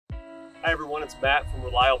Hi everyone, it's Matt from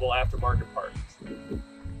Reliable Aftermarket Parts.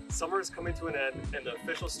 Summer is coming to an end and the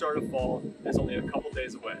official start of fall is only a couple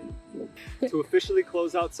days away. To officially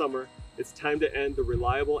close out summer, it's time to end the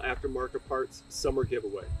Reliable Aftermarket Parts Summer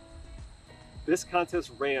Giveaway. This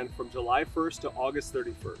contest ran from July 1st to August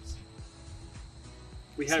 31st.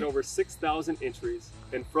 We had over 6,000 entries,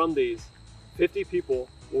 and from these, 50 people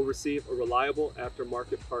will receive a Reliable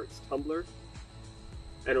Aftermarket Parts Tumbler,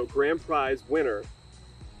 and a grand prize winner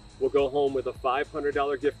will go home with a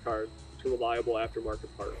 $500 gift card to Reliable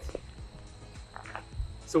Aftermarket Parts.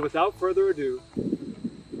 So without further ado,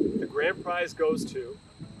 the grand prize goes to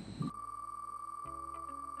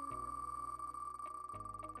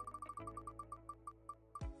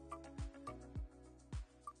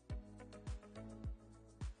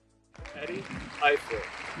Eddie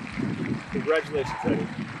Eifler. Congratulations, Eddie.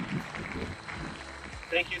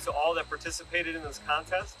 Thank you to all that participated in this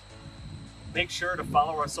contest. Make sure to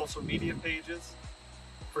follow our social media pages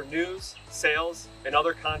for news, sales, and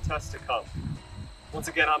other contests to come. Once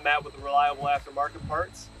again, I'm Matt with the Reliable Aftermarket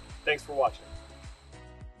Parts. Thanks for watching.